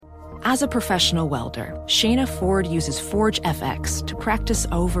As a professional welder, Shayna Ford uses Forge FX to practice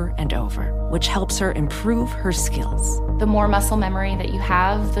over and over, which helps her improve her skills. The more muscle memory that you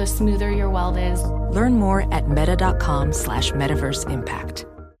have, the smoother your weld is. Learn more at meta.com/metaverseimpact.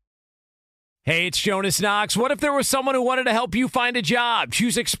 Hey, it's Jonas Knox. What if there was someone who wanted to help you find a job?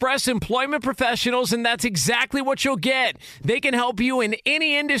 Choose Express Employment Professionals, and that's exactly what you'll get. They can help you in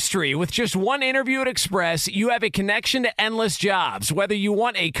any industry. With just one interview at Express, you have a connection to endless jobs. Whether you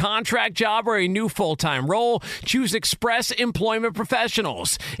want a contract job or a new full-time role, choose Express Employment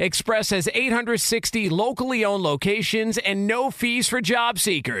Professionals. Express has 860 locally owned locations and no fees for job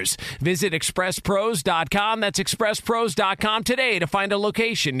seekers. Visit expresspros.com. That's expresspros.com today to find a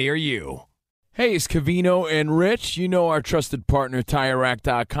location near you. Hey, it's Cavino and Rich. You know our trusted partner,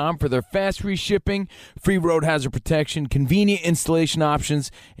 TireRack.com, for their fast free shipping, free road hazard protection, convenient installation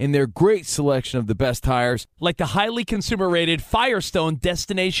options, and their great selection of the best tires. Like the highly consumer-rated Firestone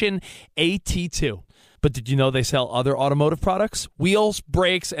Destination AT2. But did you know they sell other automotive products? Wheels,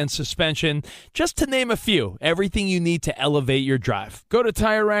 brakes, and suspension, just to name a few. Everything you need to elevate your drive. Go to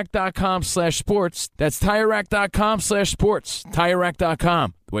TireRack.com/sports. That's TireRack.com/sports.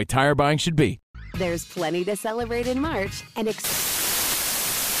 TireRack.com, the way tire buying should be. There's plenty to celebrate in March, and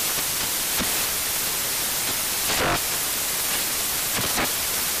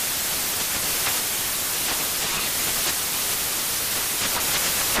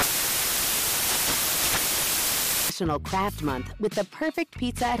Craft Month with the perfect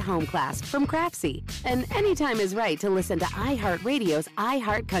pizza at home class from Craftsy. And anytime is right to listen to iHeartRadio's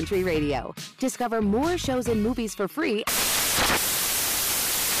iHeartCountry Radio. Discover more shows and movies for free.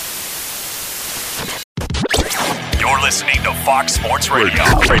 You're listening to Fox Sports Radio.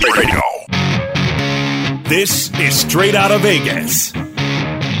 This is Straight Out of Vegas.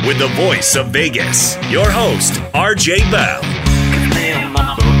 With the voice of Vegas, your host, RJ Bell. Give me a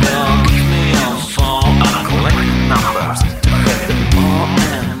number, girl. Give me a phone. I collect numbers. More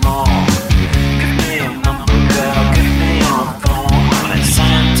and more. Give me a number, girl. Give me a phone. I'm a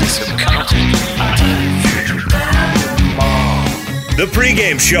scientist of counting. I tell you future more. The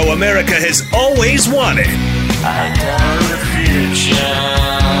pregame show America has always wanted. I tell the future.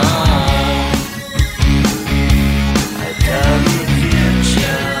 I tell the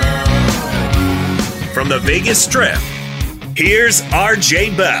future. From the Vegas Strip, here's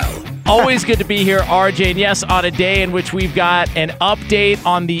RJ Bell. Always good to be here, RJ. And yes, on a day in which we've got an update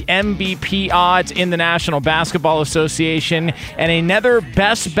on the MVP odds in the National Basketball Association and another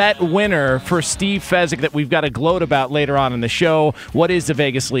best bet winner for Steve Fezzik that we've got to gloat about later on in the show. What is the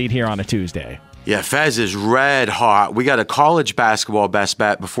Vegas lead here on a Tuesday? Yeah, Fez is red hot. We got a college basketball best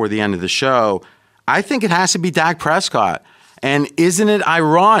bet before the end of the show. I think it has to be Dak Prescott. And isn't it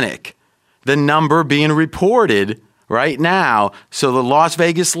ironic, the number being reported right now? So the Las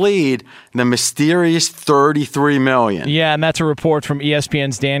Vegas lead, the mysterious $33 million. Yeah, and that's a report from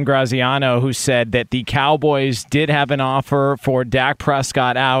ESPN's Dan Graziano, who said that the Cowboys did have an offer for Dak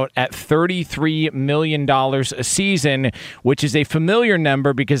Prescott out at $33 million a season, which is a familiar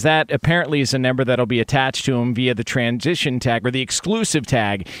number because that apparently is a number that'll be attached to him via the transition tag or the exclusive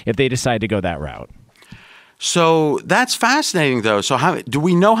tag if they decide to go that route. So that's fascinating, though. So do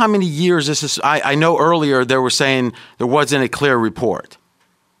we know how many years this is? I know earlier they were saying there wasn't a clear report.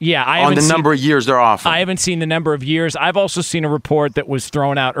 Yeah, on the number of years they're offering. I haven't seen the number of years. I've also seen a report that was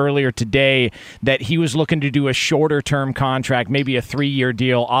thrown out earlier today that he was looking to do a shorter-term contract, maybe a 3-year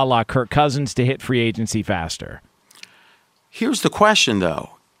deal a la Kirk Cousins to hit free agency faster. Here's the question,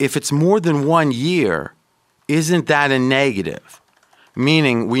 though. If it's more than 1 year, isn't that a negative?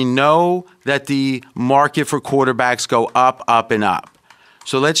 Meaning we know that the market for quarterbacks go up, up, and up.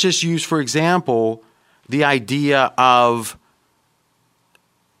 So let's just use, for example, the idea of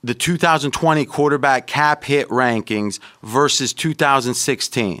the 2020 quarterback cap hit rankings versus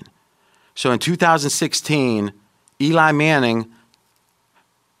 2016. So in 2016, Eli Manning,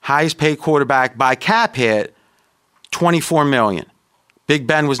 highest paid quarterback by cap hit, $24 million. Big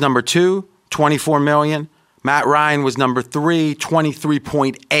Ben was number 2, $24 million. Matt Ryan was number 3,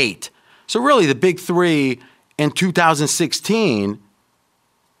 23.8. So really the big three in 2016,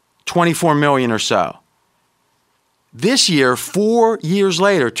 24 million or so. This year, 4 years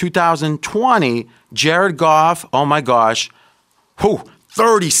later, 2020, Jared Goff, oh my gosh,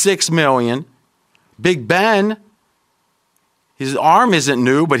 36 million. Big Ben, his arm isn't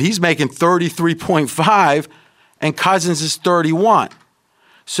new, but he's making 33.5, and Cousins is 31.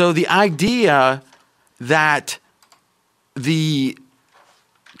 So the idea that the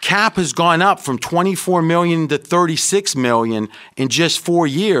cap has gone up from 24 million to 36 million in just 4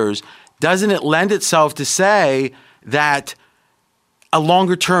 years, doesn't it lend itself to say that a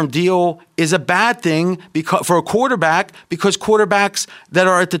longer-term deal is a bad thing for a quarterback, because quarterbacks that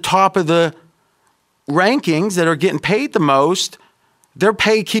are at the top of the rankings, that are getting paid the most, their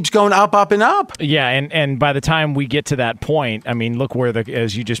pay keeps going up, up, and up. Yeah, and by the time we get to that point, I mean, look where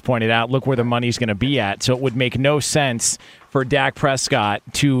as you just pointed out, look where the money's going to be at. So it would make no sense for Dak Prescott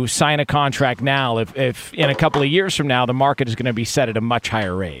to sign a contract now if in a couple of years from now the market is going to be set at a much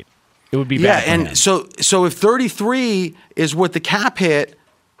higher rate. It would be bad. Yeah, and so if 33 is what the cap hit,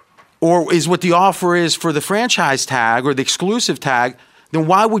 or is what the offer is for the franchise tag or the exclusive tag, then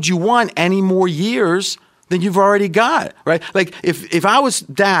why would you want any more years than you've already got, right? Like if I was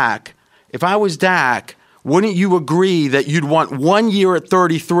Dak, wouldn't you agree that you'd want 1 year at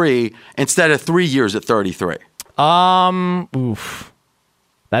 33 instead of 3 years at 33?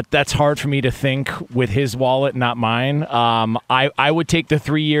 That's hard for me to think with his wallet, not mine. I would take the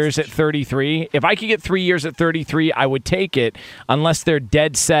 3 years at 33. If I could get 3 years at 33, I would take it, unless they're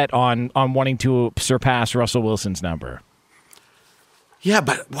dead set on wanting to surpass Russell Wilson's number. Yeah,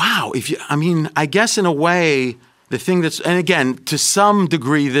 but wow, I guess in a way, the thing that's, and again, to some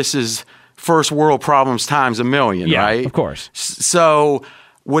degree, this is first world problems times a million, right? Of course. So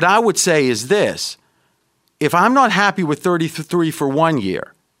what I would say is this: if I'm not happy with 33 for 1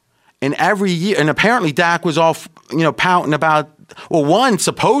 year, and every year, and apparently Dak was all, pouting about, well,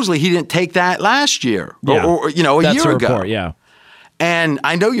 supposedly he didn't take that last year, or a year ago. Report, yeah. And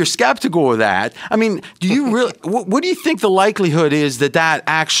I know you're skeptical of that. I mean, do you really? What do you think the likelihood is that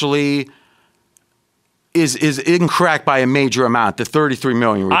actually is incorrect by a major amount? The $33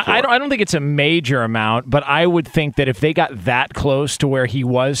 million report. I don't think it's a major amount, but I would think that if they got that close to where he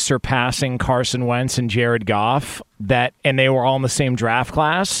was surpassing Carson Wentz and Jared Goff, and they were all in the same draft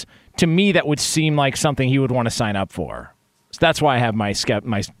class, to me that would seem like something he would want to sign up for. So that's why I have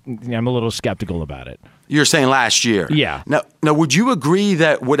I'm a little skeptical about it. You're saying last year. Yeah. Now, would you agree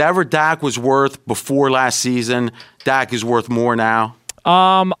that whatever Dak was worth before last season, Dak is worth more now?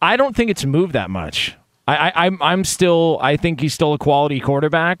 I don't think it's moved that much. I think he's still a quality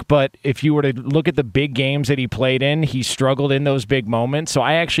quarterback, but if you were to look at the big games that he played in, he struggled in those big moments. So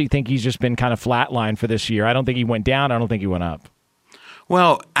I actually think he's just been kind of flatlined for this year. I don't think he went down. I don't think he went up.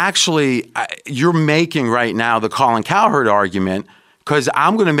 Well, actually, you're making right now the Colin Cowherd argument, because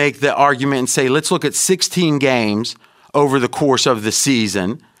I'm going to make the argument and say, let's look at 16 games over the course of the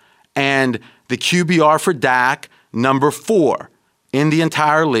season, and the QBR for Dak, number 4 in the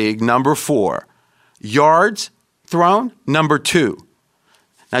entire league, number 4. Yards thrown, number 2.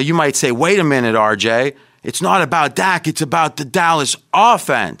 Now, you might say, wait a minute, RJ, it's not about Dak, it's about the Dallas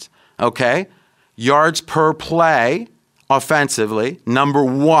offense, okay? Yards per play, offensively, number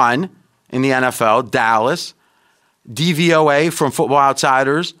 1 in the NFL, Dallas. DVOA from Football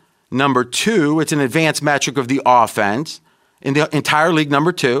Outsiders, number 2. It's an advanced metric of the offense in the entire league,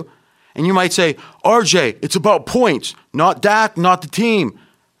 number 2. And you might say, RJ, it's about points, not Dak, not the team.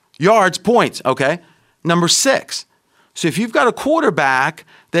 Yards, points, okay? Number 6. So if you've got a quarterback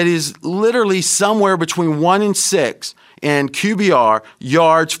that is literally somewhere between 1 and 6 in QBR,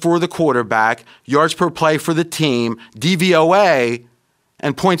 yards for the quarterback, yards per play for the team, DVOA,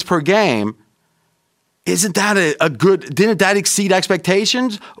 and points per game, isn't that a good, didn't that exceed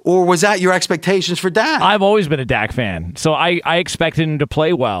expectations, or was that your expectations for Dak? I've always been a Dak fan, so I expected him to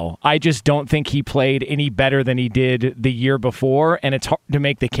play well. I just don't think he played any better than he did the year before, and it's hard to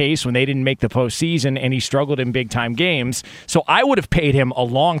make the case when they didn't make the postseason and he struggled in big-time games. So I would have paid him a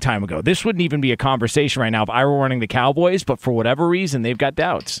long time ago. This wouldn't even be a conversation right now if I were running the Cowboys, but for whatever reason, they've got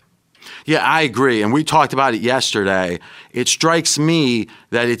doubts. Yeah, I agree, and we talked about it yesterday. It strikes me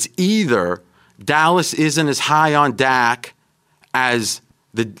that it's either Dallas isn't as high on Dak as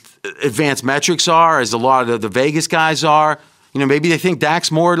the advanced metrics are, as a lot of the Vegas guys are. Maybe they think Dak's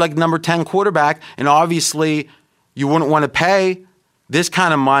more like number 10 quarterback, and obviously you wouldn't want to pay this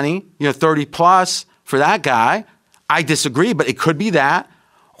kind of money, 30 plus for that guy. I disagree, but it could be that,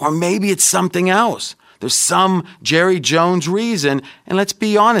 or maybe it's something else. There's some Jerry Jones reason, and let's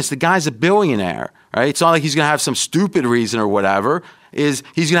be honest, the guy's a billionaire, right? It's not like he's going to have some stupid reason or whatever. He's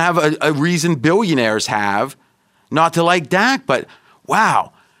going to have a reason billionaires have not to like Dak. But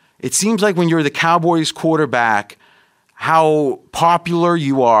wow, it seems like when you're the Cowboys quarterback, how popular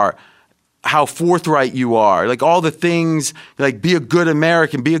you are, how forthright you are, like all the things, like be a good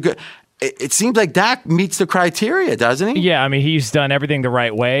American, it seems like Dak meets the criteria, doesn't he? Yeah, I mean, he's done everything the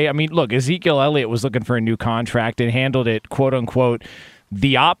right way. I mean, look, Ezekiel Elliott was looking for a new contract and handled it, quote unquote,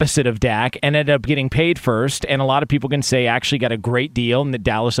 the opposite of Dak, and ended up getting paid first, and a lot of people can say actually got a great deal and that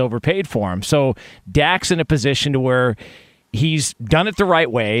Dallas overpaid for him. So Dak's in a position to where He's done it the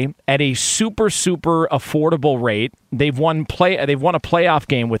right way at a super, super affordable rate. They've won a playoff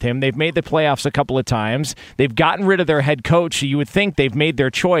game with him. They've made the playoffs a couple of times. They've gotten rid of their head coach. So you would think they've made their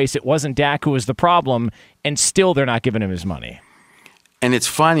choice. It wasn't Dak who was the problem, and still they're not giving him his money. And it's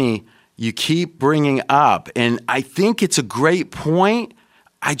funny, you keep bringing up, and I think it's a great point.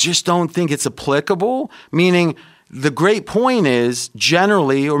 I just don't think it's applicable, meaning the great point is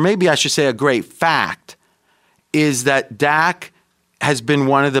generally, or maybe I should say a great fact, is that Dak has been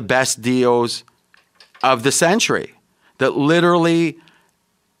one of the best deals of the century. That literally,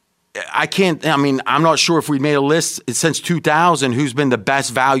 I'm not sure if we made a list since 2000 who's been the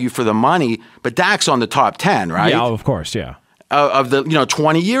best value for the money, but Dak's on the top 10, right? Yeah, of course, yeah. Of the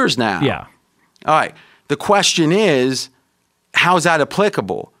 20 years now. Yeah. All right. The question is, how's that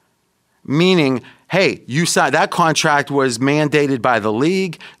applicable? Meaning, hey, you signed that contract was mandated by the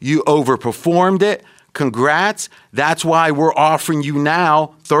league. You overperformed it. Congrats. That's why we're offering you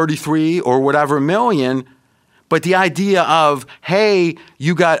now 33 or whatever million. But the idea of, hey,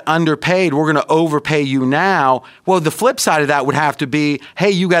 you got underpaid, we're going to overpay you now. Well, the flip side of that would have to be,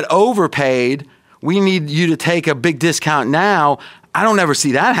 hey, you got overpaid. We need you to take a big discount now. I don't ever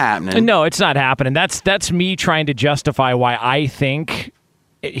see that happening. No, it's not happening. That's me trying to justify why I think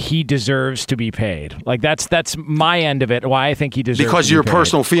he deserves to be paid. Like that's my end of it. Why I think he deserves because to be your paid.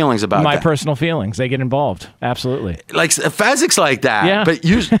 personal feelings about my that. personal feelings. They get involved. Absolutely. Like Fezzik's like that. Yeah. But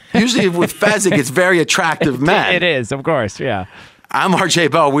usually with Fezzik, it's very attractive men. It is, of course. Yeah. I'm RJ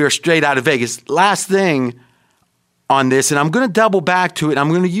Bell. We are straight out of Vegas. Last thing on this, and I'm going to double back to it. I'm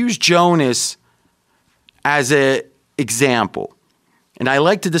going to use Jonas as an example. And I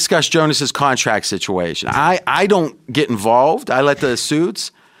like to discuss Jonas's contract situation. I don't get involved. I let the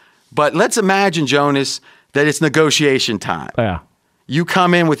suits. But let's imagine, Jonas, that it's negotiation time. Yeah. You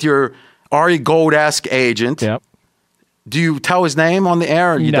come in with your Ari Gold-esque agent. Yep. Do you tell his name on the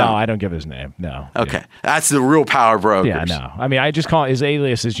air? Or you don't? I don't give his name. No. Okay. Yeah. That's the real power brokers. Yeah, no. I mean, I just call his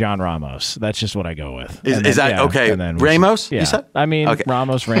alias is John Ramos. That's just what I go with. Is that okay? And then Ramos? Yeah. You said? I mean, okay.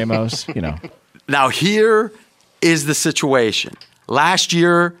 Ramos. Now, here is the situation. Last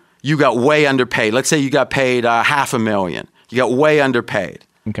year, you got way underpaid. Let's say you got paid $500,000. You got way underpaid.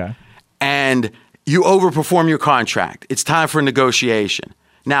 Okay. And you overperform your contract. It's time for negotiation.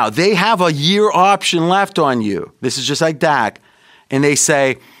 Now, they have a year option left on you. This is just like Dak. And they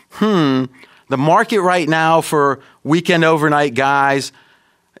say, the market right now for weekend overnight guys,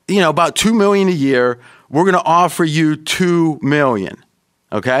 about $2 million a year. We're going to offer you $2 million.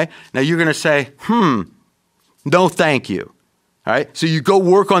 Okay? Now, you're going to say, no, thank you. All right? So you go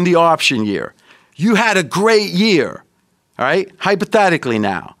work on the option year. You had a great year. All right? Hypothetically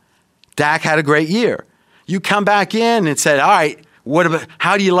now, Dak had a great year. You come back in and said, all right,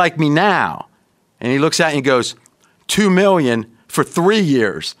 how do you like me now? And he looks at you and goes, $2 million for 3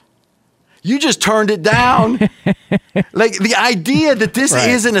 years. You just turned it down. Like the idea that this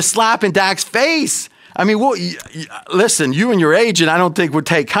isn't a slap in Dak's face. I mean, listen, you and your agent, I don't think would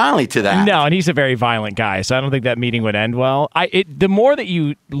take kindly to that. No, and he's a very violent guy, so I don't think that meeting would end well. The more that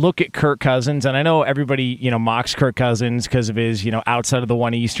you look at Kirk Cousins, and I know everybody, mocks Kirk Cousins because of his, outside of the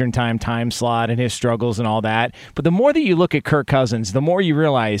 1 Eastern time slot and his struggles and all that. But the more that you look at Kirk Cousins, the more you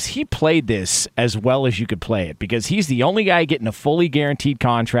realize he played this as well as you could play it because he's the only guy getting a fully guaranteed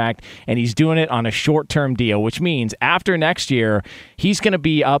contract, and he's doing it on a short-term deal, which means after next year, he's going to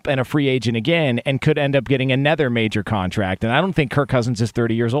be up and a free agent again and could end up getting another major contract. And I don't think Kirk Cousins is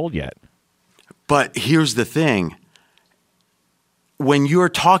 30 years old yet. But here's the thing. When you're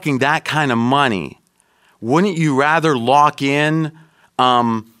talking that kind of money, wouldn't you rather lock in?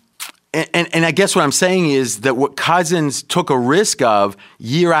 And I guess what I'm saying is that what Cousins took a risk of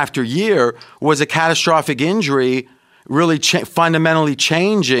year after year was a catastrophic injury, really fundamentally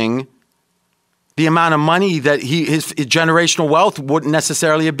changing the amount of money that his generational wealth wouldn't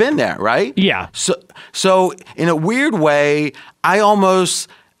necessarily have been there, right? Yeah. So in a weird way, I almost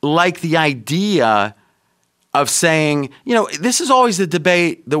like the idea of saying, this is always the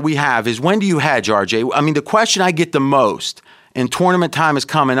debate that we have is when do you hedge, RJ? I mean, the question I get the most, and tournament time is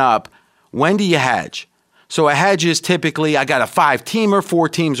coming up, when do you hedge? So a hedge is typically, I got a 5-teamer, 4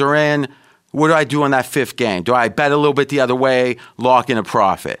 teams are in. What do I do on that 5th game? Do I bet a little bit the other way, lock in a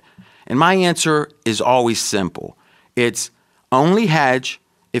profit? And my answer is always simple. It's only hedge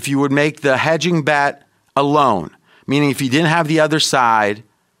if you would make the hedging bet alone, meaning if you didn't have the other side,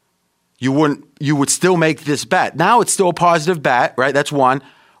 you would still make this bet. Now it's still a positive bet, right? That's one.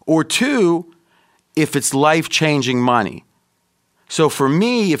 Or 2, if it's life-changing money. So for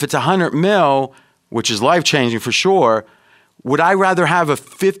me, if it's $100 million, which is life-changing for sure, would I rather have a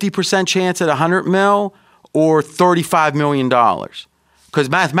 50% chance at $100 million or $35 million? Because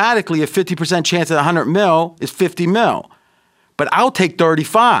mathematically, a 50% chance at $100 million is $50 million. But I'll take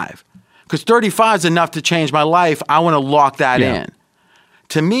 35 because 35 is enough to change my life. I want to lock that in.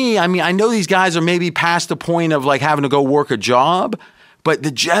 To me, I mean, I know these guys are maybe past the point of like having to go work a job, but the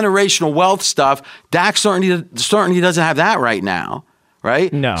generational wealth stuff, Dak certainly doesn't have that right now,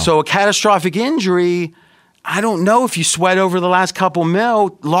 right? No. So a catastrophic injury, I don't know if you sweat over the last couple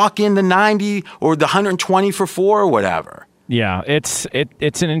mil, lock in the 90 or the 120 for 4 or whatever. Yeah,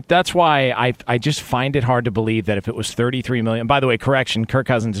 that's why I just find it hard to believe that if it was $33 million. By the way, correction, Kirk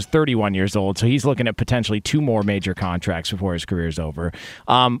Cousins is 31 years old, so he's looking at potentially 2 more major contracts before his career is over.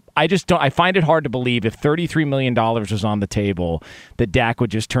 I find it hard to believe if $33 million was on the table that Dak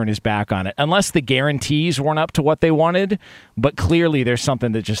would just turn his back on it, unless the guarantees weren't up to what they wanted. But clearly, there's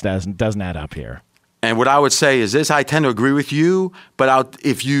something that just doesn't add up here. And what I would say is this: I tend to agree with you, but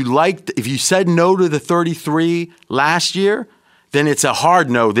if you said no to the 33 last year, then it's a hard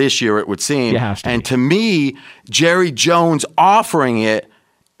no this year, it would seem. It has to and be. To me, Jerry Jones offering it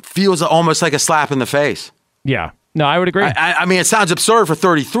feels almost like a slap in the face. Yeah. No, I would agree. I mean, it sounds absurd for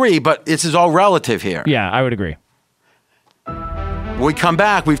 33, but this is all relative here. Yeah, I would agree. When we come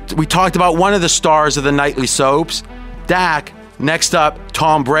back, we talked about one of the stars of the nightly soaps, Dak. Next up,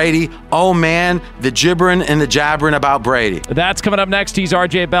 Tom Brady. Oh, man, the gibbering and the jabbering about Brady. That's coming up next. He's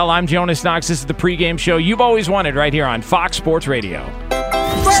RJ Bell. I'm Jonas Knox. This is the pregame show you've always wanted right here on Fox Sports Radio.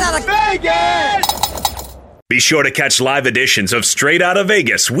 Straight out of Vegas! Be sure to catch live editions of Straight Outta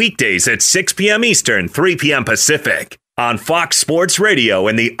Vegas weekdays at 6 p.m. Eastern, 3 p.m. Pacific on Fox Sports Radio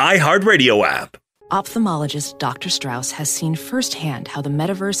and the iHeartRadio app. Ophthalmologist Dr. Strauss has seen firsthand how the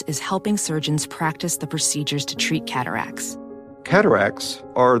metaverse is helping surgeons practice the procedures to treat cataracts. Cataracts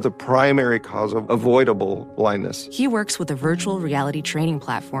are the primary cause of avoidable blindness. He works with a virtual reality training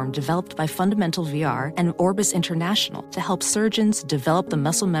platform developed by Fundamental VR and Orbis International to help surgeons develop the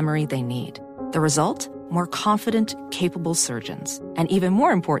muscle memory they need. The result? More confident, capable surgeons. And even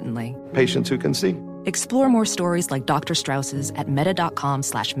more importantly, Patients who can see. explore more stories like Dr. Strauss's at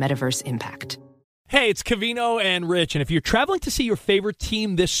meta.com/metaverse impact. Hey, it's Covino and Rich, and if you're traveling to see your favorite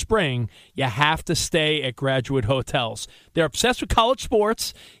team this spring, you have to stay at Graduate Hotels. They're obsessed with college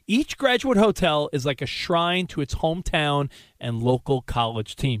sports. Each Graduate Hotel is like a shrine to its hometown and local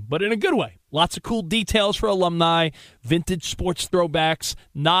college team, but in a good way. Lots of cool details for alumni, vintage sports throwbacks,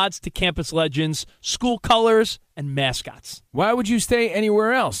 nods to campus legends, school colors, and mascots. Why would you stay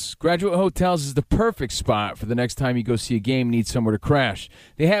anywhere else? Graduate Hotels is the perfect spot for the next time you go see a game and need somewhere to crash.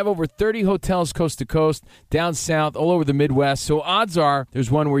 They have over 30 hotels coast to coast, down south, all over the Midwest, so odds are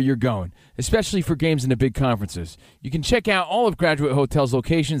there's one where you're going, especially for games in the big conferences. You can check out all of Graduate Hotels'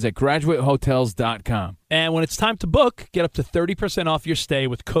 locations at graduatehotels.com. And when it's time to book, get up to 30% off your stay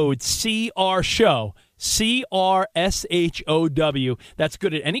with code CRSHOW. CRSHOW. That's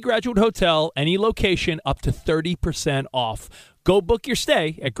good at any Graduate Hotel, any location, up to 30% off. Go book your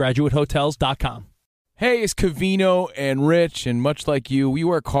stay at graduatehotels.com. Hey, it's Covino and Rich, and much like you, we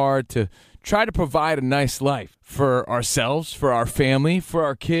work hard to try to provide a nice life for ourselves, for our family, for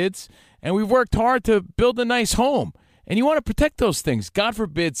our kids, and we've worked hard to build a nice home. And you want to protect those things. God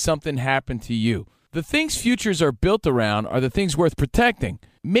forbid something happened to you. The things futures are built around are the things worth protecting.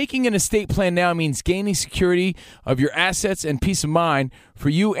 Making an estate plan now means gaining security of your assets and peace of mind for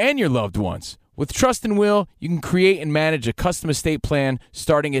you and your loved ones. With Trust and Will, you can create and manage a custom estate plan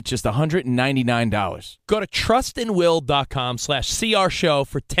starting at just $199. Go to trustandwill.com/CRShow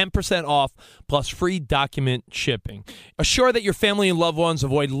for 10% off plus free document shipping. Assure that your family and loved ones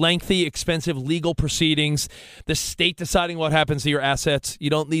avoid lengthy, expensive legal proceedings, the state deciding what happens to your assets. You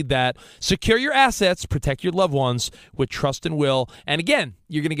don't need that. Secure your assets, protect your loved ones with Trust and Will. And again,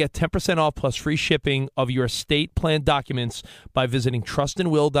 you're going to get 10% off plus free shipping of your estate plan documents by visiting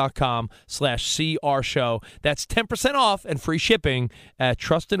trustandwill.com/CRShow. That's 10% off and free shipping at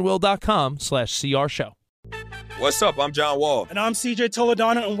trustandwill.com/CRShow. What's up? I'm John Wall. And I'm CJ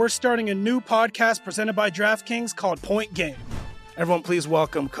Toledano, and we're starting a new podcast presented by DraftKings called Point Game. Everyone, please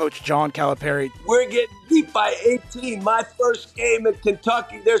welcome Coach John Calipari. We're getting beat by 18. My first game in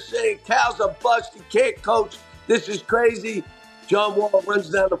Kentucky, they're saying Cal's a bust. He can't coach. This is crazy. John Wall runs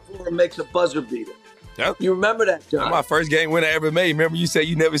down the floor and makes a buzzer beater. Yep. You remember that, John? That's my first game win I ever made. Remember you said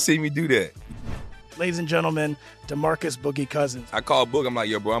you never seen me do that. Ladies and gentlemen, DeMarcus Boogie Cousins. I called Boog. I'm like,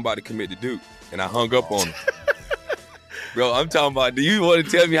 yo, bro, I'm about to commit to Duke. And I hung up on him. Bro, I'm talking about, do you want to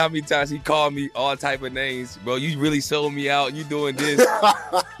tell me how many times he called me all type of names? Bro, you really sold me out. You doing this.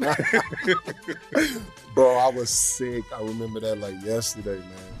 Bro, I was sick. I remember that like yesterday, man.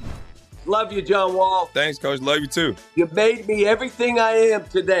 Love you, John Wall. Thanks, Coach. Love you too. You made me everything I am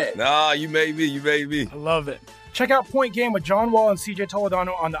today. Nah, you made me. I love it. Check out Point Game with John Wall and CJ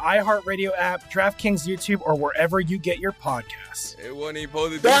Toledano on the iHeartRadio app, DraftKings YouTube, or wherever you get your podcasts. It wasn't even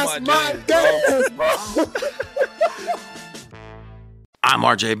supposed to be That's my game, bro. I'm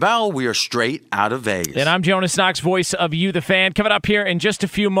RJ Bell. We are straight out of Vegas. And I'm Jonas Knox, voice of You, the fan. Coming up here in just a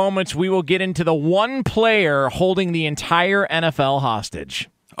few moments, we will get into the one player holding the entire NFL hostage.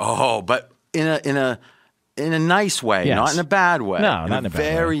 Oh, but in a nice way, Yes. not in a bad way. No, not in a bad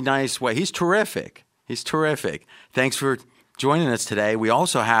very nice way. He's terrific. Thanks for joining us today. We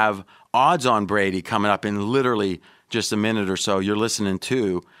also have odds on Brady coming up in literally just a minute or so. You're listening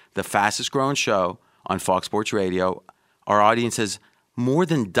to the fastest growing show on Fox Sports Radio. Our audience has more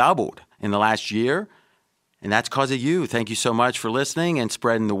than doubled in the last year, and that's because of you. Thank you so much for listening and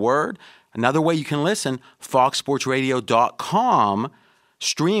spreading the word. Another way you can listen, foxsportsradio.com,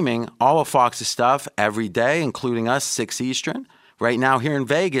 streaming all of Fox's stuff every day, including us, 6 Eastern. Right now here in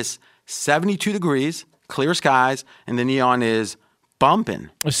Vegas, 72 degrees, clear skies, and the neon is bumping.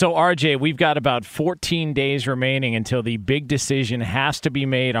 So, RJ, we've got about 14 days remaining until the big decision has to be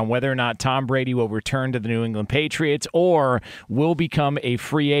made on whether or not Tom Brady will return to the New England Patriots or will become a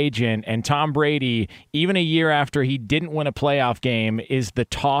free agent. And Tom Brady, even a year after he didn't win a playoff game, is the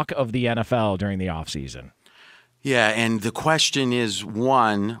talk of the NFL during the offseason. Yeah, and the question is,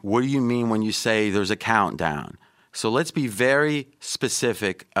 one, what do you mean when you say there's a countdown? So let's be very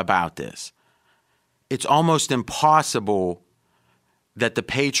specific about this. It's almost impossible that the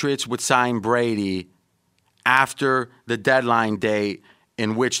Patriots would sign Brady after the deadline date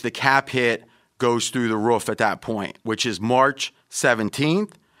in which the cap hit goes through the roof at that point, which is March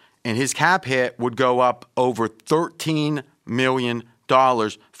 17th, and his cap hit would go up over $13 million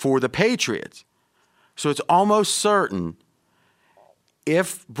for the Patriots. So it's almost certain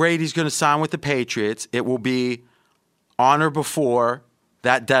if Brady's going to sign with the Patriots, it will be on or before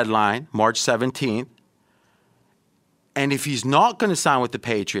that deadline, March 17th. And if he's not going to sign with the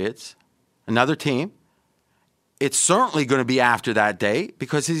Patriots, another team, it's certainly going to be after that date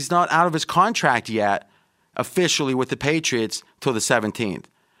because he's not out of his contract yet officially with the Patriots till the 17th.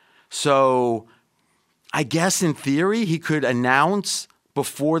 So I guess in theory he could announce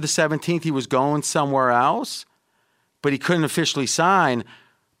before the 17th he was going somewhere else, but he couldn't officially sign.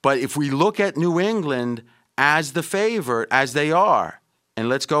 But if we look at New England as the favorite, as they are, and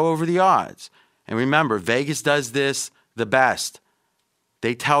let's go over the odds. And remember, Vegas does this the best.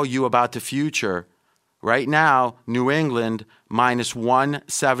 They tell you about the future. Right now, New England minus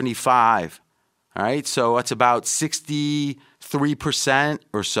 175. All right, so that's about 63%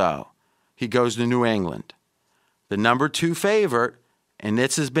 or so. He goes to New England. The number 2 favorite, and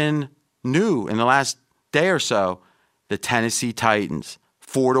this has been new in the last day or so, the Tennessee Titans,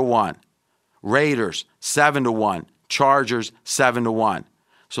 4-1. Raiders, 7-1. Chargers, 7-1.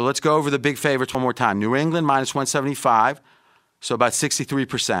 So let's go over the big favorites one more time. New England, minus 175, so about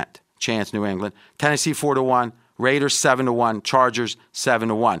 63% chance New England. Tennessee, 4-1. Raiders, 7-1. Chargers,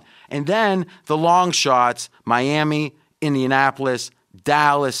 7-1. And then the long shots, Miami, Indianapolis,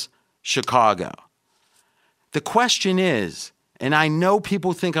 Dallas, Chicago. The question is, and I know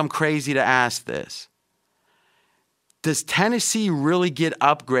people think I'm crazy to ask this, does Tennessee really get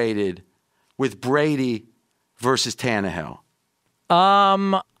upgraded with Brady versus Tannehill?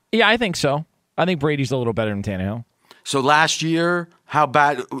 Yeah, I think so. I think Brady's a little better than Tannehill. So last year, how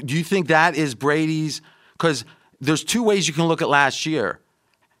bad do you think that is Brady's? Because there's 2 ways you can look at last year.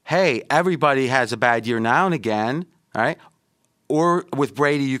 Hey, everybody has a bad year now and again, all right? Or with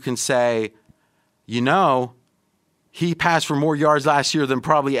Brady, you can say, you know, he passed for more yards last year than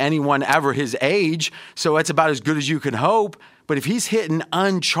probably anyone ever his age, so that's about as good as you can hope. But if he's hitting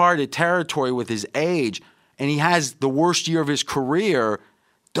uncharted territory with his age and he has the worst year of his career,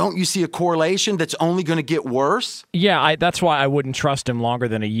 don't you see a correlation that's only going to get worse? Yeah, that's why I wouldn't trust him longer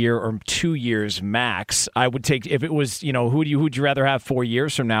than a year or 2 years max. I would take, if it was, you know, who'd you rather have 4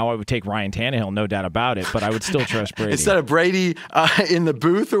 years from now? I would take Ryan Tannehill, no doubt about it, but I would still trust Brady. Instead of Brady in the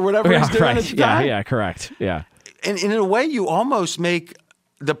booth or whatever he's doing at the time? Yeah, correct. Yeah. And in a way, you almost make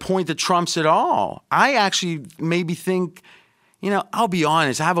the point that trumps it all. I actually maybe think, you know, I'll be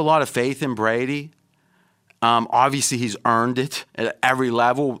honest, I have a lot of faith in Brady. Obviously, he's earned it at every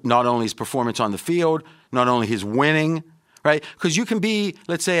level, not only his performance on the field, not only his winning, right? Because you can be,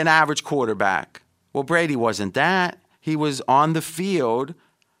 let's say, an average quarterback. Well, Brady wasn't that. He was on the field,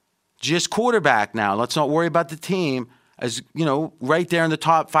 just quarterback now. Let's not worry about the team, as, you know, right there in the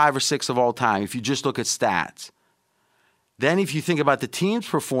top 5 or 6 of all time, if you just look at stats. Then if you think about the team's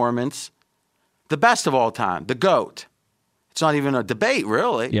performance, the best of all time, the GOAT. It's not even a debate,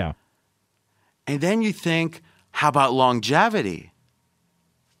 really. Yeah. And then you think, how about longevity?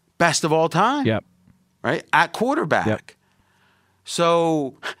 Best of all time. Yep. Right? At quarterback. Yep.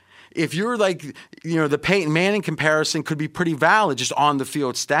 So if you're like, the Peyton Manning comparison could be pretty valid just on the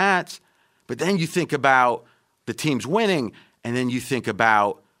field stats. But then you think about the team's winning, and then you think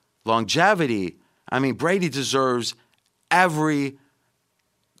about longevity. I mean, Brady deserves every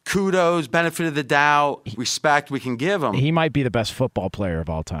kudos, benefit of the doubt, respect we can give him. He might be the best football player of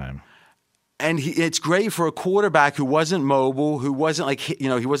all time. And it's great for a quarterback who wasn't mobile, who wasn't like, he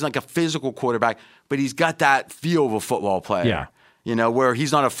wasn't like a physical quarterback, but he's got that feel of a football player. Yeah. Where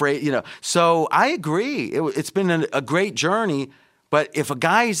he's not afraid, So I agree. It's been a great journey, but if a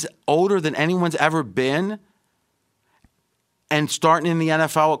guy's older than anyone's ever been and starting in the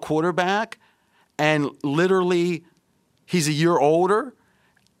NFL at quarterback and literally he's a year older,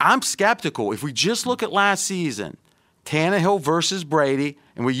 I'm skeptical. If we just look at last season, Tannehill versus Brady,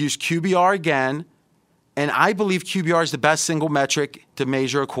 and we use QBR again, and I believe QBR is the best single metric to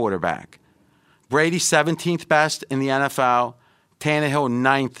measure a quarterback. Brady 17th best in the NFL, Tannehill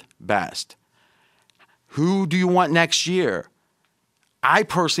 9th best. Who do you want next year? I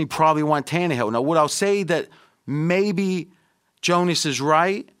personally probably want Tannehill. Now, what I'll say that maybe Jonas is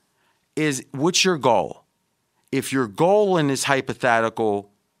right is, what's your goal? If your goal in this hypothetical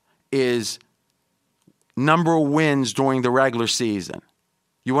is number of wins during the regular season,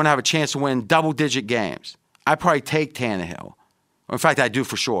 you want to have a chance to win double-digit games, I'd probably take Tannehill. In fact, I do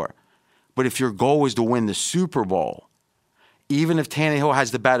for sure. But if your goal is to win the Super Bowl, even if Tannehill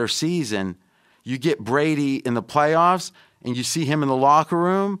has the better season, you get Brady in the playoffs and you see him in the locker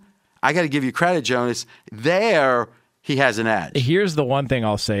room, I got to give you credit, Jonas. There, he has an edge. Here's the one thing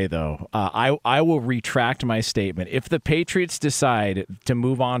I'll say, though. I will retract my statement. If the Patriots decide to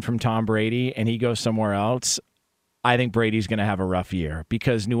move on from Tom Brady and he goes somewhere else, I think Brady's going to have a rough year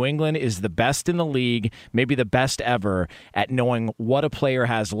because New England is the best in the league, maybe the best ever, at knowing what a player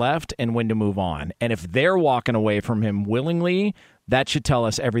has left and when to move on. And if they're walking away from him willingly, that should tell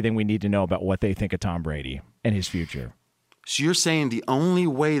us everything we need to know about what they think of Tom Brady and his future. So you're saying the only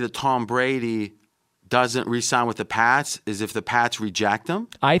way that Tom Brady doesn't re-sign with the Pats is if the Pats reject him?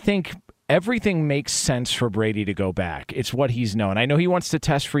 I think everything makes sense for Brady to go back. It's what he's known. I know he wants to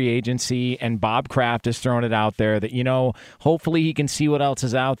test free agency, and Bob Kraft has thrown it out there that, hopefully he can see what else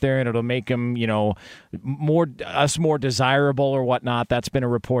is out there and it'll make him, more desirable or whatnot. That's been a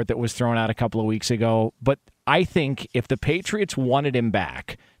report that was thrown out a couple of weeks ago. But I think if the Patriots wanted him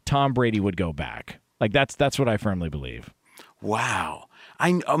back, Tom Brady would go back. Like that's what I firmly believe. Wow.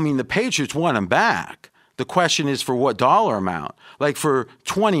 I mean, the Patriots want him back. The question is for what dollar amount? Like for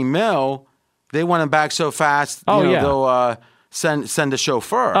 $20 million, they want him back so fast, they'll send a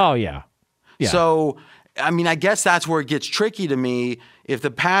chauffeur. Oh, yeah. So, I mean, I guess that's where it gets tricky to me. If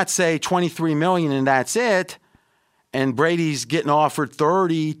the Pats say $23 million and that's it, and Brady's getting offered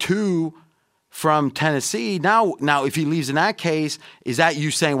 $32 from Tennessee, now if he leaves in that case, is that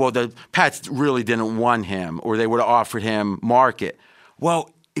you saying, well, the Pats really didn't want him or they would have offered him market?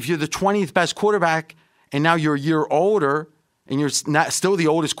 Well, if you're the 20th best quarterback and now you're a year older and you're not still the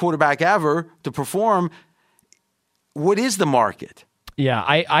oldest quarterback ever to perform, what is the market? Yeah,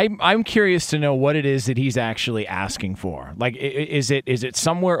 I'm curious to know what it is that he's actually asking for. Like, is it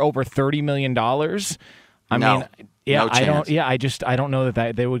somewhere over $30 million? I no chance. I don't know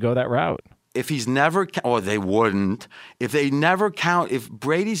that they would go that route. If he's never, or they wouldn't, if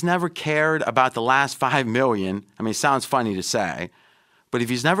Brady's never cared about the last $5 million, I mean, it sounds funny to say, but if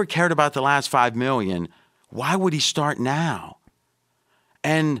he's never cared about the last $5 million, why would he start now?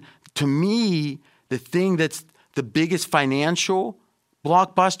 And to me, the thing that's the biggest financial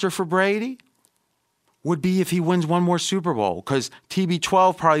blockbuster for Brady would be if he wins one more Super Bowl, because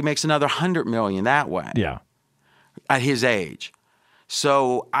TB12 probably makes another $100 million that way. Yeah. At his age.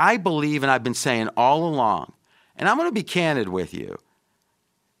 So I believe, and I've been saying all along, and I'm going to be candid with you,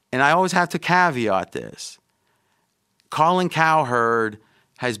 and I always have to caveat this. Colin Cowherd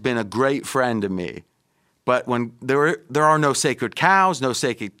has been a great friend to me, but when there are no sacred cows, no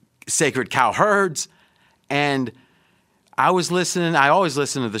sacred cow herds, and I always listen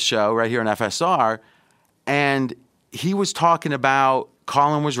to the show right here on FSR, and he was talking about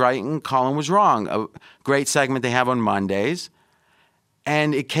Colin was right and Colin was wrong, a great segment they have on Mondays.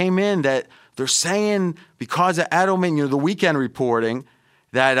 And it came in that they're saying because of Edelman, the weekend reporting,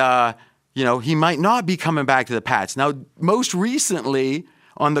 that, he might not be coming back to the Pats. Now, most recently,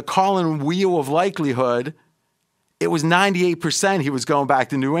 on the Colin wheel of likelihood, it was 98% he was going back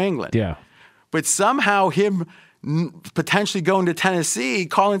to New England. Yeah. But somehow him potentially going to Tennessee,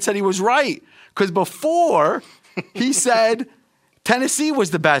 Colin said he was right. Because before, he said Tennessee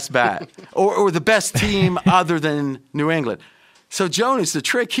was the best bet or the best team other than New England. So, Jonas, the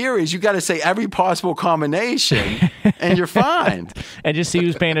trick here is you got to say every possible combination, and you're fine. And just see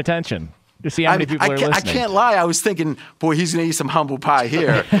who's paying attention. To see how many people are listening. I can't lie. I was thinking, boy, he's going to eat some humble pie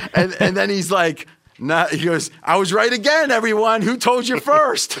here. and then he's like, nah, he goes, I was right again, everyone. Who told you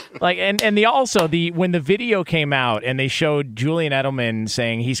first? Like, and when the video came out and they showed Julian Edelman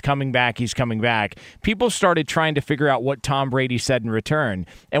saying he's coming back, people started trying to figure out what Tom Brady said in return.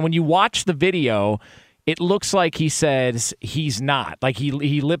 And when you watch the video, it looks like he says he's not. Like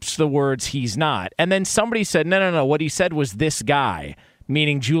he lips the words he's not. And then somebody said, no. What he said was this guy,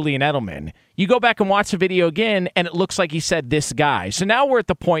 meaning Julian Edelman. You go back and watch the video again, and it looks like he said this guy. So now we're at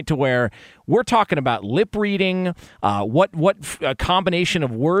the point to where we're talking about lip reading, what combination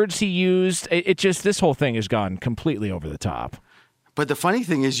of words he used. It just, this whole thing has gone completely over the top. But the funny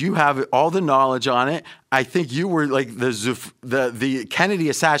thing is, you have all the knowledge on it. I think you were like the Kennedy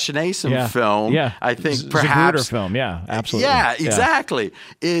assassination film. Yeah, I think perhaps Zapruder film. Yeah, absolutely. Yeah, exactly.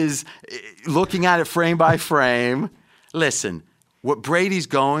 Is looking at it frame by frame. Listen, what Brady's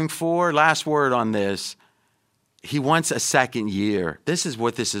going for. Last word on this. He wants a second year. This is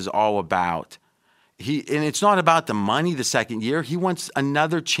what this is all about. And it's not about the money. The second year, he wants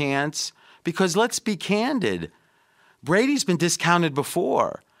another chance because let's be candid. Brady's been discounted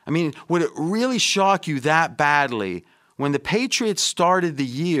before. I mean, would it really shock you that badly when the Patriots started the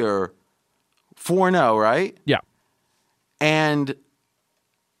year 4-0, right? Yeah. And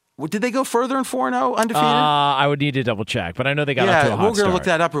did they go further in 4-0, undefeated? I would need to double check, but I know they got off to a hot we're going to start. look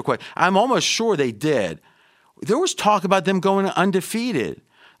that up real quick. I'm almost sure they did. There was talk about them going undefeated.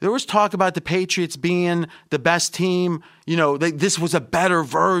 There was talk about the Patriots being the best team. You know, this was a better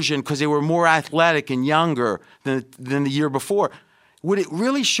version because they were more athletic and younger than the year before. Would it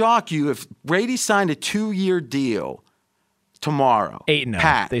really shock you if Brady signed a 2-year deal tomorrow?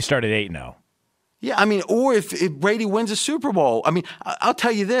 8-0. They started 8-0. Yeah, I mean, or if Brady wins a Super Bowl. I mean, I'll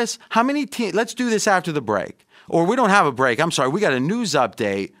tell you this. How many teams? Let's do this after the break. Or we don't have a break. I'm sorry. We got a news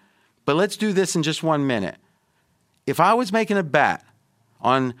update. But let's do this in just 1 minute. If I was making a bet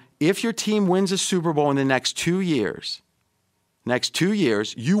on if your team wins a Super Bowl in the next 2 years,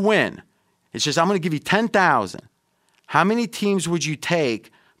 you win. It's just I'm going to give you 10,000. How many teams would you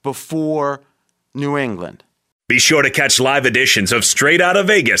take before New England? Be sure to catch live editions of Straight Outta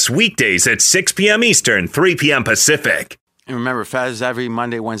Vegas weekdays at 6 p.m. Eastern, 3 p.m. Pacific. And remember, Fez, every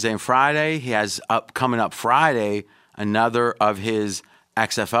Monday, Wednesday, and Friday, he has coming up Friday another of his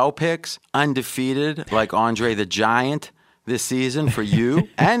XFL picks, undefeated, like Andre the Giant this season for you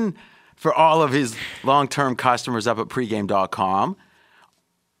and for all of his long-term customers up at pregame.com.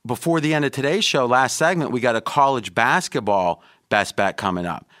 Before the end of today's show, last segment, we got a college basketball best bet coming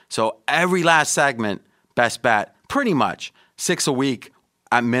up. So every last segment, best bet, pretty much 6 a week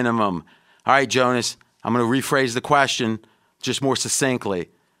at minimum. All right, Jonas, I'm going to rephrase the question just more succinctly.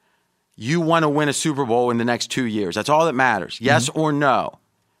 You want to win a Super Bowl in the next 2 years. That's all that matters. Yes or no?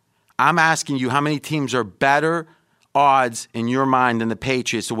 I'm asking you how many teams are better odds in your mind than the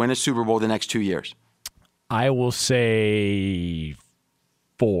Patriots to win a Super Bowl the next 2 years? I will say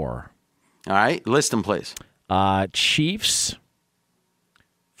 4. All right. List them, please. Chiefs,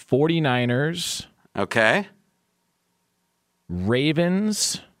 49ers. Okay.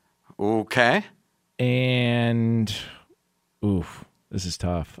 Ravens. Okay. And, this is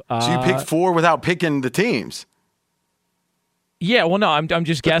tough. So you picked 4 without picking the teams. Yeah, well, no, I'm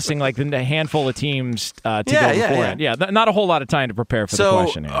just guessing like the handful of teams to go beforehand. Yeah, not a whole lot of time to prepare for the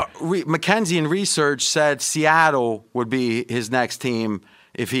question here. McKenzie in research said Seattle would be his next team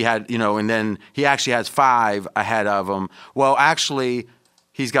if he had, and then he actually has 5 ahead of him. Well, actually,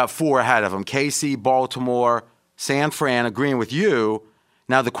 he's got 4 ahead of him. KC, Baltimore, San Fran, agreeing with you.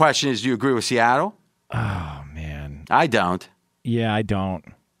 Now the question is, do you agree with Seattle? Oh, man. I don't. Yeah, I don't.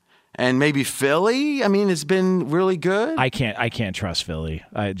 And maybe Philly. I mean, it's been really good. I can't trust Philly.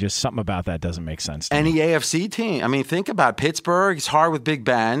 Just something about that doesn't make sense to Any me. AFC team. I mean, think about it. Pittsburgh. It's hard with Big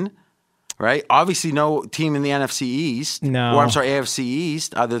Ben, right? Obviously, no team in the NFC East. No. Or I'm sorry, AFC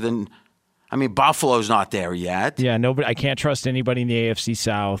East. Other than, Buffalo's not there yet. Yeah, nobody. I can't trust anybody in the AFC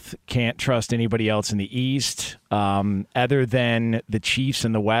South. Can't trust anybody else in the East. Other than the Chiefs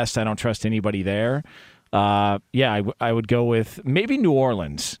in the West, I don't trust anybody there. I would go with maybe New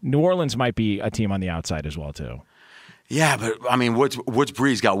Orleans. New Orleans might be a team on the outside as well, too. Yeah, but, what's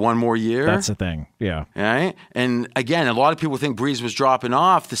Breeze got? 1 more year? That's the thing, yeah. Right? And, again, a lot of people think Breeze was dropping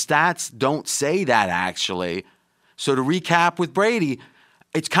off. The stats don't say that, actually. So to recap with Brady,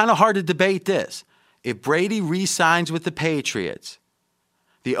 it's kind of hard to debate this. If Brady re-signs with the Patriots,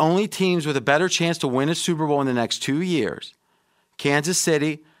 the only teams with a better chance to win a Super Bowl in the next 2 years, Kansas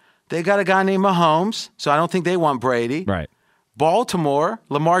City, they got a guy named Mahomes, so I don't think they want Brady. Right. Baltimore,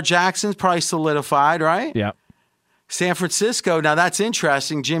 Lamar Jackson's probably solidified, right? Yeah. San Francisco, now that's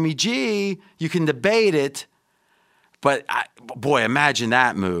interesting. Jimmy G, you can debate it, but boy, imagine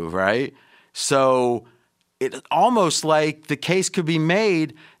that move, right? So it's almost like the case could be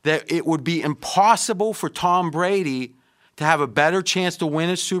made that it would be impossible for Tom Brady to have a better chance to win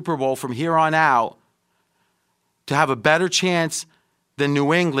a Super Bowl from here on out, to have a better chance than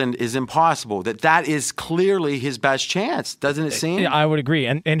New England is impossible. That is clearly his best chance, doesn't it seem? I would agree.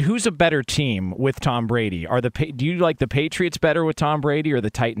 And who's a better team with Tom Brady? Do you like the Patriots better with Tom Brady or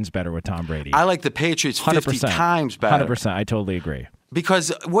the Titans better with Tom Brady? I like the Patriots 50 100%. times better. 100%. I totally agree.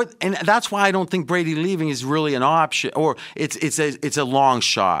 Because and that's why I don't think Brady leaving is really an option, or it's a long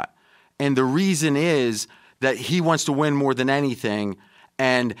shot. And the reason is that he wants to win more than anything,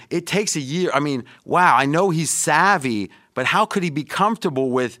 and it takes a year. I mean, wow, I know he's savvy, but how could he be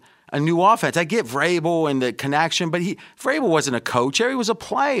comfortable with a new offense? I get Vrabel and the connection, but Vrabel wasn't a coach. He was a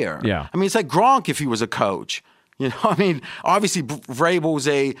player. Yeah. I mean, it's like Gronk if he was a coach. You know, I mean, obviously Vrabel's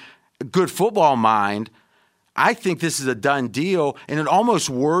a good football mind. I think this is a done deal, and it almost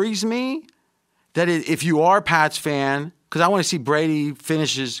worries me that if you are a Pats fan, because I want to see Brady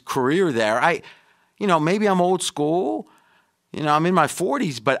finish his career there. Maybe I'm old school. I'm in my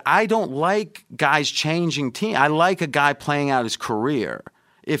 40s, but I don't like guys changing team. I like a guy playing out his career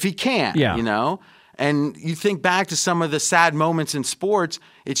if he can. Yeah. And you think back to some of the sad moments in sports.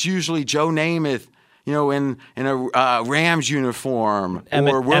 It's usually Joe Namath, in a Rams uniform,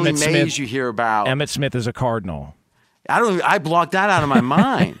 or Willie Mays Smith, you hear about. Emmitt Smith is a Cardinal. I blocked that out of my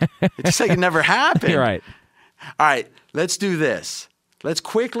mind. It's just like it never happened. You're right. All right, let's do this. Let's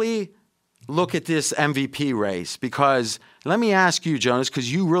quickly look at this MVP race, because let me ask you, Jonas,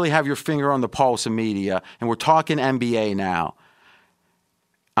 because you really have your finger on the pulse of media, and we're talking NBA now.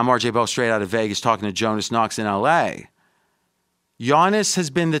 I'm RJ Bell, straight out of Vegas, talking to Jonas Knox in LA. Giannis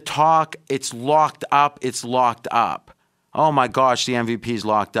has been the talk. It's locked up. It's locked up. Oh my gosh, the MVP's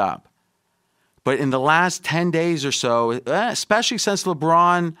locked up. But in the last 10 days or so, especially since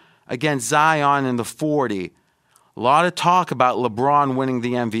LeBron against Zion in the 40, a lot of talk about LeBron winning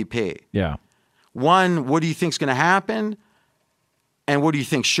the MVP. Yeah. One, what do you think is going to happen? And what do you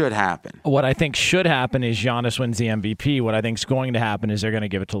think should happen? What I think should happen is Giannis wins the MVP. What I think is going to happen is they're going to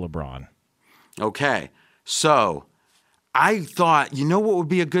give it to LeBron. Okay. So I thought, what would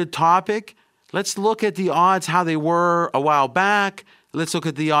be a good topic? Let's look at the odds, how they were a while back. Let's look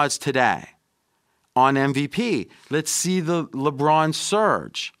at the odds today on MVP. Let's see the LeBron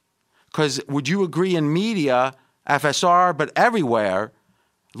surge. Because would you agree in media, FSR, but everywhere,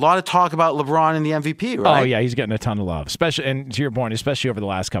 a lot of talk about LeBron and the MVP, right? Oh, yeah, he's getting a ton of love, especially, and to your point, especially over the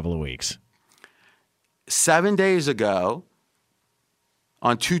last couple of weeks. 7 days ago,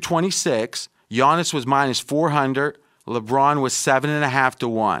 on 226, Giannis was minus 400. LeBron was 7.5 to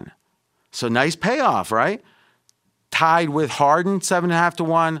 1. So nice payoff, right? Tied with Harden, 7.5 to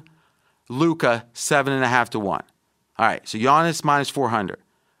 1. Luka, 7.5 to 1. All right, so Giannis minus 400.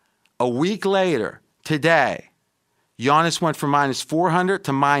 A week later, today, Giannis went from minus 400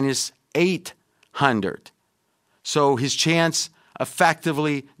 to minus 800. So his chance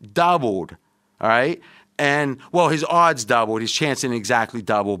effectively doubled, all right? And, well, his odds doubled. His chance didn't exactly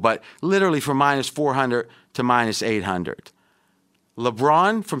double, but literally from minus 400 to minus 800.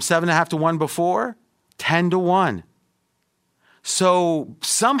 LeBron from 7.5 to 1 before, 10 to 1. So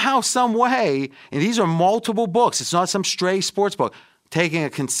somehow, some way, and these are multiple books. It's not some stray sports book. Taking a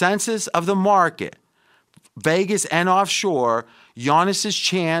consensus of the market, Vegas and offshore, Giannis's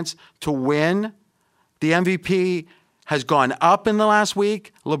chance to win the MVP has gone up in the last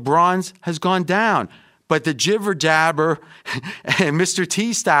week. LeBron's has gone down. But the jibber jabber and Mr.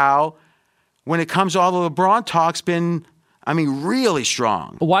 T style, when it comes to all the LeBron talk's been, really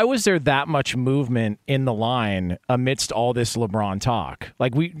strong. Why was there that much movement in the line amidst all this LeBron talk?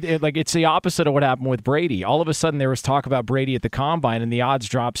 It's the opposite of what happened with Brady. All of a sudden, there was talk about Brady at the Combine, and the odds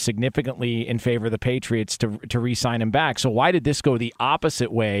dropped significantly in favor of the Patriots to re-sign him back. So why did this go the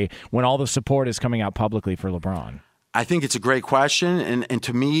opposite way when all the support is coming out publicly for LeBron? I think it's a great question, and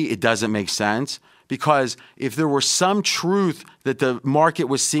to me, it doesn't make sense. Because if there were some truth that the market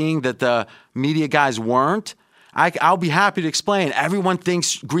was seeing that the media guys weren't, I'll be happy to explain. Everyone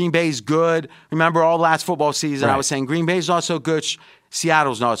thinks Green Bay's good. Remember all last football season, right. I was saying Green Bay's not so good,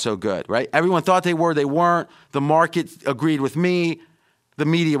 Seattle's not so good, right? Everyone thought they were, they weren't. The market agreed with me. The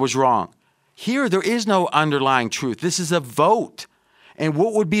media was wrong. Here, there is no underlying truth. This is a vote. And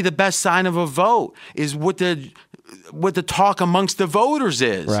what would be the best sign of a vote is what the talk amongst the voters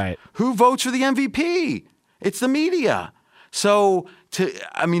is. Right. Who votes for the MVP? It's the media. So,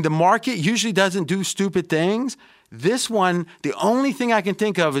 the market usually doesn't do stupid things. This one, the only thing I can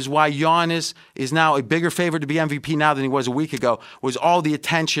think of is why Giannis is now a bigger favorite to be MVP now than he was a week ago, was all the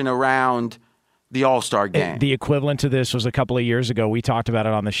attention around the All-Star game. The equivalent to this was a couple of years ago. We talked about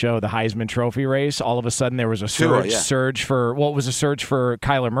it on the show, the Heisman Trophy race. All of a sudden, there was a surge for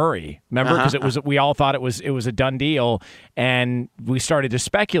Kyler Murray. Remember, because we all thought it was a done deal, and we started to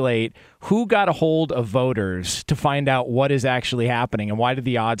speculate who got a hold of voters to find out what is actually happening, and why did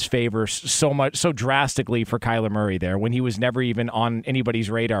the odds favor so drastically for Kyler Murray there when he was never even on anybody's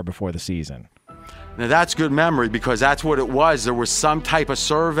radar before the season. Now, that's good memory because that's what it was. There was some type of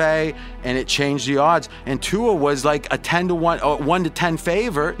survey, and it changed the odds. And Tua was like a 1 to 10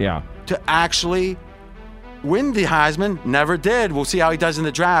 favorite to actually win the Heisman. Never did. We'll see how he does in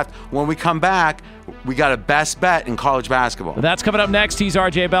the draft. When we come back, we got a best bet in college basketball. That's coming up next. He's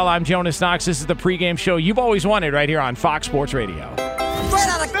RJ Bell. I'm Jonas Knox. This is the pregame show you've always wanted right here on Fox Sports Radio. Right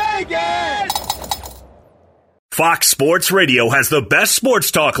out of Vegas! Fox Sports Radio has the best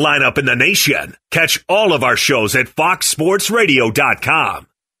sports talk lineup in the nation. Catch all of our shows at foxsportsradio.com.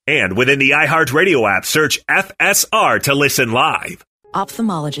 And within the iHeartRadio app, search FSR to listen live.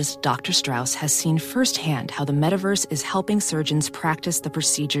 Ophthalmologist Dr. Strauss has seen firsthand how the metaverse is helping surgeons practice the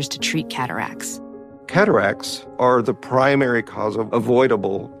procedures to treat cataracts. Cataracts are the primary cause of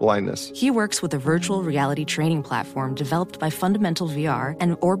avoidable blindness. He works with a virtual reality training platform developed by Fundamental VR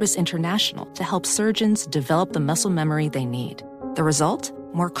and Orbis International to help surgeons develop the muscle memory they need. The result?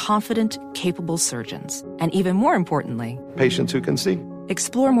 More confident, capable surgeons. And even more importantly, patients who can see.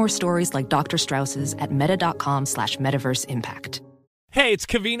 Explore more stories like Dr. Strauss's at meta.com/metaverse impact. Hey, it's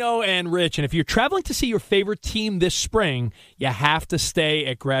Covino and Rich, and if you're traveling to see your favorite team this spring, you have to stay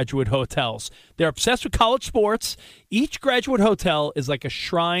at Graduate Hotels. They're obsessed with college sports. Each Graduate Hotel is like a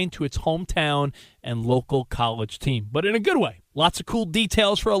shrine to its hometown and local college team, but in a good way. Lots of cool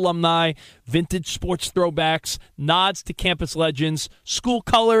details for alumni, vintage sports throwbacks, nods to campus legends, school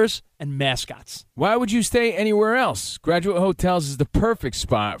colors, and mascots. Why would you stay anywhere else? Graduate Hotels is the perfect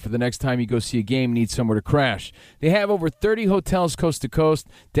spot for the next time you go see a game and need somewhere to crash. They have over 30 hotels coast to coast,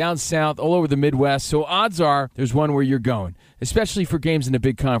 down south, all over the Midwest, so odds are there's one where you're going, especially for games in the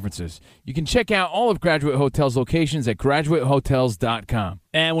big conferences. You can check out all of Graduate Hotels' locations at graduatehotels.com.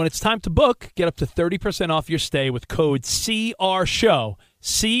 And when it's time to book, get up to 30% off your stay with code CRSHOW.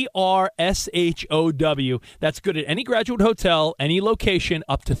 CRSHOW. That's good at any Graduate Hotel, any location,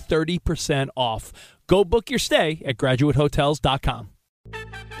 up to 30% off. Go book your stay at graduatehotels.com.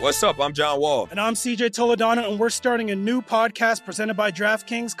 What's up? I'm John Wall. And I'm CJ Toledano, and we're starting a new podcast presented by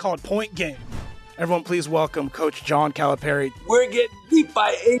DraftKings called Point Game. Everyone, please welcome Coach John Calipari. We're getting beat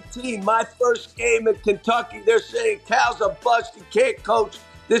by 18. My first game in Kentucky. They're saying Cal's a bust. He can't coach.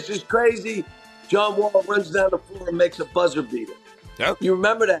 This is crazy. John Wall runs down the floor and makes a buzzer beater. Yep. You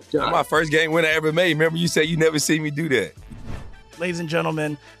remember that, John? That's my first game winner I ever made. Remember you said you never seen me do that. Ladies and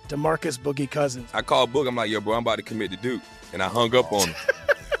gentlemen, DeMarcus Boogie Cousins. I called Boog. I'm like, yo, bro, I'm about to commit to Duke. And I hung up on him.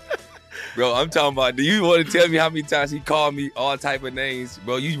 Bro, I'm talking about, do you want to tell me how many times he called me all type of names?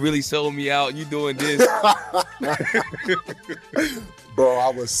 Bro, you really sold me out. You doing this. Bro, I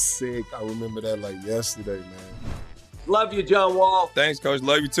was sick. I remember that like yesterday, man. Love you, John Wall. Thanks, Coach.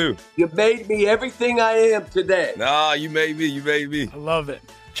 Love you, too. You made me everything I am today. Nah, you made me. You made me. I love it.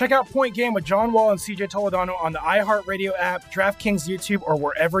 Check out Point Game with John Wall and CJ Toledano on the iHeartRadio app, DraftKings YouTube, or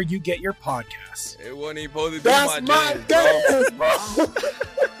wherever you get your podcasts. It wasn't even supposed to be That's my dance, bro.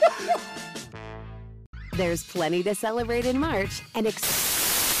 There's plenty to celebrate in March and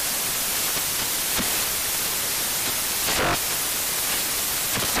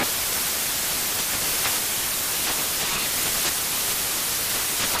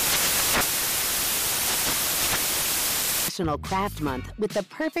National Craft Month with the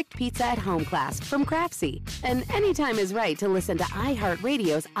perfect pizza at home class from Craftsy. And anytime is right to listen to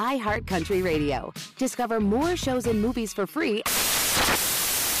iHeartRadio's iHeart Country Radio. Discover more shows and movies for free.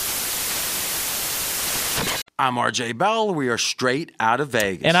 I'm RJ Bell. We are straight out of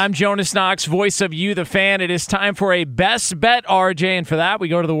Vegas. And I'm Jonas Knox, voice of You, the fan. It is time for a best bet, RJ. And for that, we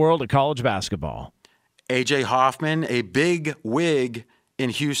go to the world of college basketball. A.J. Hoffman, a big wig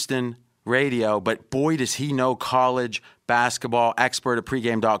in Houston radio, but boy, does he know college basketball. Expert at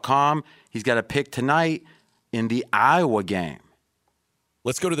pregame.com. He's got a pick tonight in the Iowa game.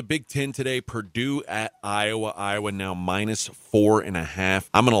 Let's go to the Big Ten today. Purdue at Iowa. Iowa now -4.5.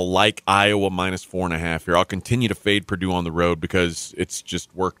 I'm going to like Iowa -4.5 here. I'll continue to fade Purdue on the road because it's just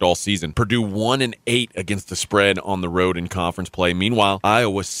worked all season. Purdue 1-8 against the spread on the road in conference play. Meanwhile,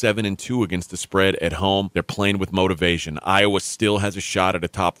 Iowa 7-2 against the spread at home. They're playing with motivation. Iowa still has a shot at a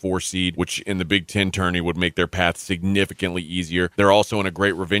top 4 seed, which in the Big Ten tourney would make their path significantly easier. They're also in a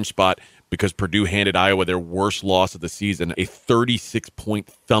great revenge spot because Purdue handed Iowa their worst loss of the season, a 36-point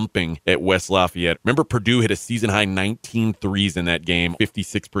thumping at West Lafayette. Remember, Purdue hit a season-high 19 threes in that game,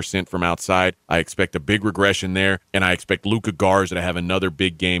 56% from outside. I expect a big regression there, and I expect Luka Garza to have another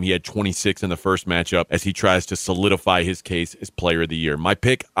big game. He had 26 in the first matchup as he tries to solidify his case as Player of the Year. My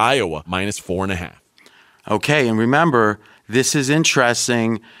pick, Iowa, -4.5. Okay, and remember, this is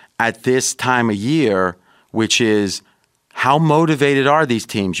interesting at this time of year, which is how motivated are these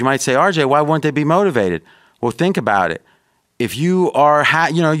teams? You might say, RJ, why wouldn't they be motivated? Well, think about it. If you are,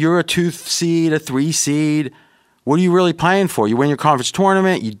 you're a 2 seed, a 3 seed, what are you really playing for? You win your conference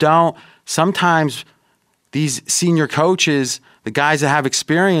tournament, you don't. Sometimes these senior coaches, the guys that have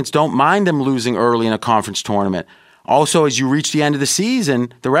experience, don't mind them losing early in a conference tournament. Also, as you reach the end of the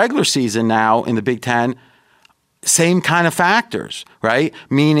season, the regular season now in the Big Ten, same kind of factors, right?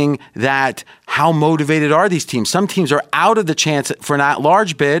 Meaning that how motivated are these teams? Some teams are out of the chance for an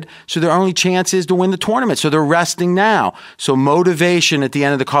at-large bid, so their only chance is to win the tournament. So they're resting now. So motivation at the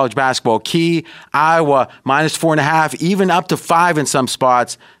end of the college basketball key. Iowa -4.5, even up to 5 in some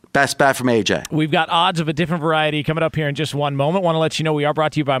spots. Best bet from AJ. We've got odds of a different variety coming up here in just one moment. Want to let you know we are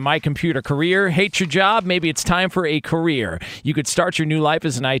brought to you by My Computer Career. Hate your job? Maybe it's time for a career. You could start your new life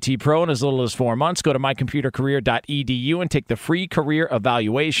as an IT pro in as little as 4 months. Go to mycomputercareer.edu and take the free career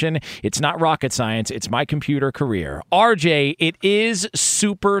evaluation. It's not rocket science. It's My Computer Career. RJ, it is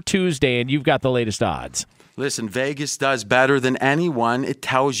Super Tuesday, and you've got the latest odds. Listen, Vegas does better than anyone. It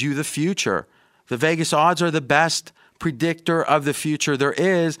tells you the future. The Vegas odds are the best predictor of the future there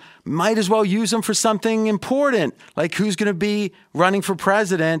is. Might as well use them for something important, like who's going to be running for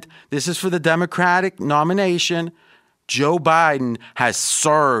president. This is for the Democratic nomination. Joe Biden has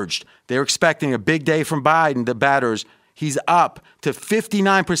surged. They're expecting a big day from Biden, the bettors. He's up to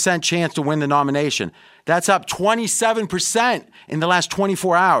 59% chance to win the nomination. That's up 27% in the last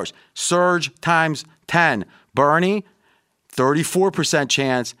 24 hours. Surge times 10. Bernie, 34%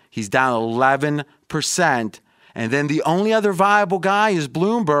 chance. He's down 11%. And then the only other viable guy is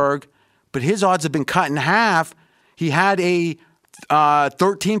Bloomberg, but his odds have been cut in half. He had a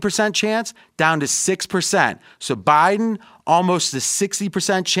 13% chance down to 6%. So Biden, almost a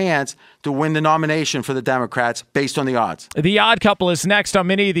 60% chance to win the nomination for the Democrats based on the odds. The Odd Couple is next on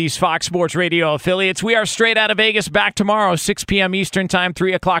many of these Fox Sports Radio affiliates. We are straight out of Vegas, back tomorrow, 6 p.m. Eastern Time,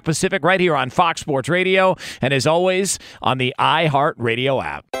 3 o'clock Pacific, right here on Fox Sports Radio, and as always, on the iHeartRadio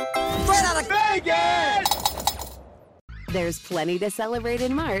app. Straight out of Vegas! There's plenty to celebrate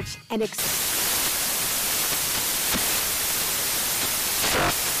in March and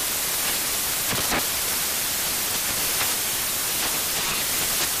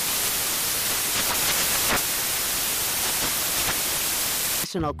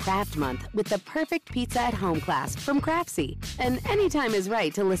National Craft Month with the perfect pizza at home class from Craftsy. And anytime is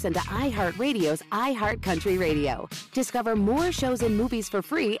right to listen to iHeartRadio's iHeart Country Radio. Discover more shows and movies for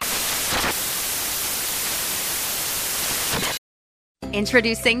free.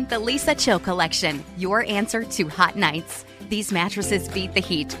 Introducing the Lisa Chill Collection, your answer to hot nights. These mattresses beat the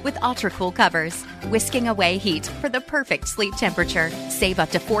heat with ultra-cool covers, whisking away heat for the perfect sleep temperature. Save up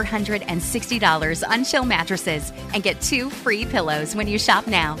to $460 on Chill mattresses and get 2 free pillows when you shop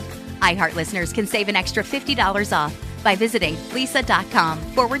now. iHeart listeners can save an extra $50 off by visiting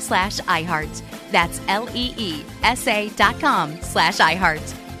lisa.com/iHeart. That's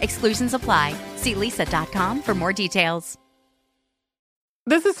LEESA.com/iHeart. Exclusions apply. See lisa.com for more details.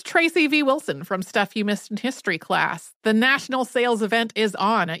 This is Tracy V. Wilson from Stuff You Missed in History class. The national sales event is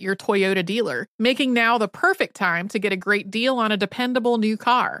on at your Toyota dealer, making now the perfect time to get a great deal on a dependable new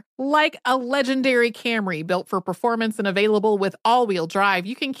car. Like a legendary Camry built for performance and available with all-wheel drive,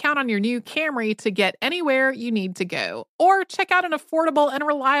 you can count on your new Camry to get anywhere you need to go. Or check out an affordable and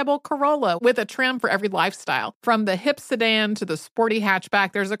reliable Corolla with a trim for every lifestyle. From the hip sedan to the sporty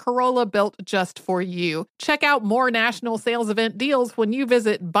hatchback, there's a Corolla built just for you. Check out more national sales event deals when you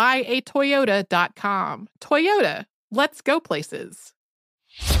visit buyatoyota.com. Toyota, let's go places.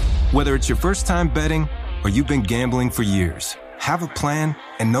 Whether it's your first time betting or you've been gambling for years, have a plan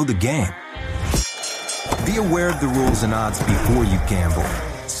and know the game. Be aware of the rules and odds before you gamble.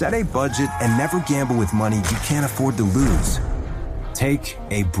 Set a budget and never gamble with money you can't afford to lose. Take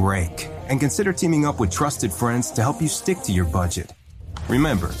a break and consider teaming up with trusted friends to help you stick to your budget.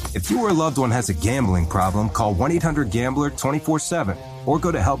 Remember, if you or a loved one has a gambling problem, call 1-800-GAMBLER 24/7 or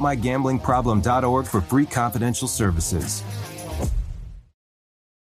go to helpmygamblingproblem.org for free confidential services.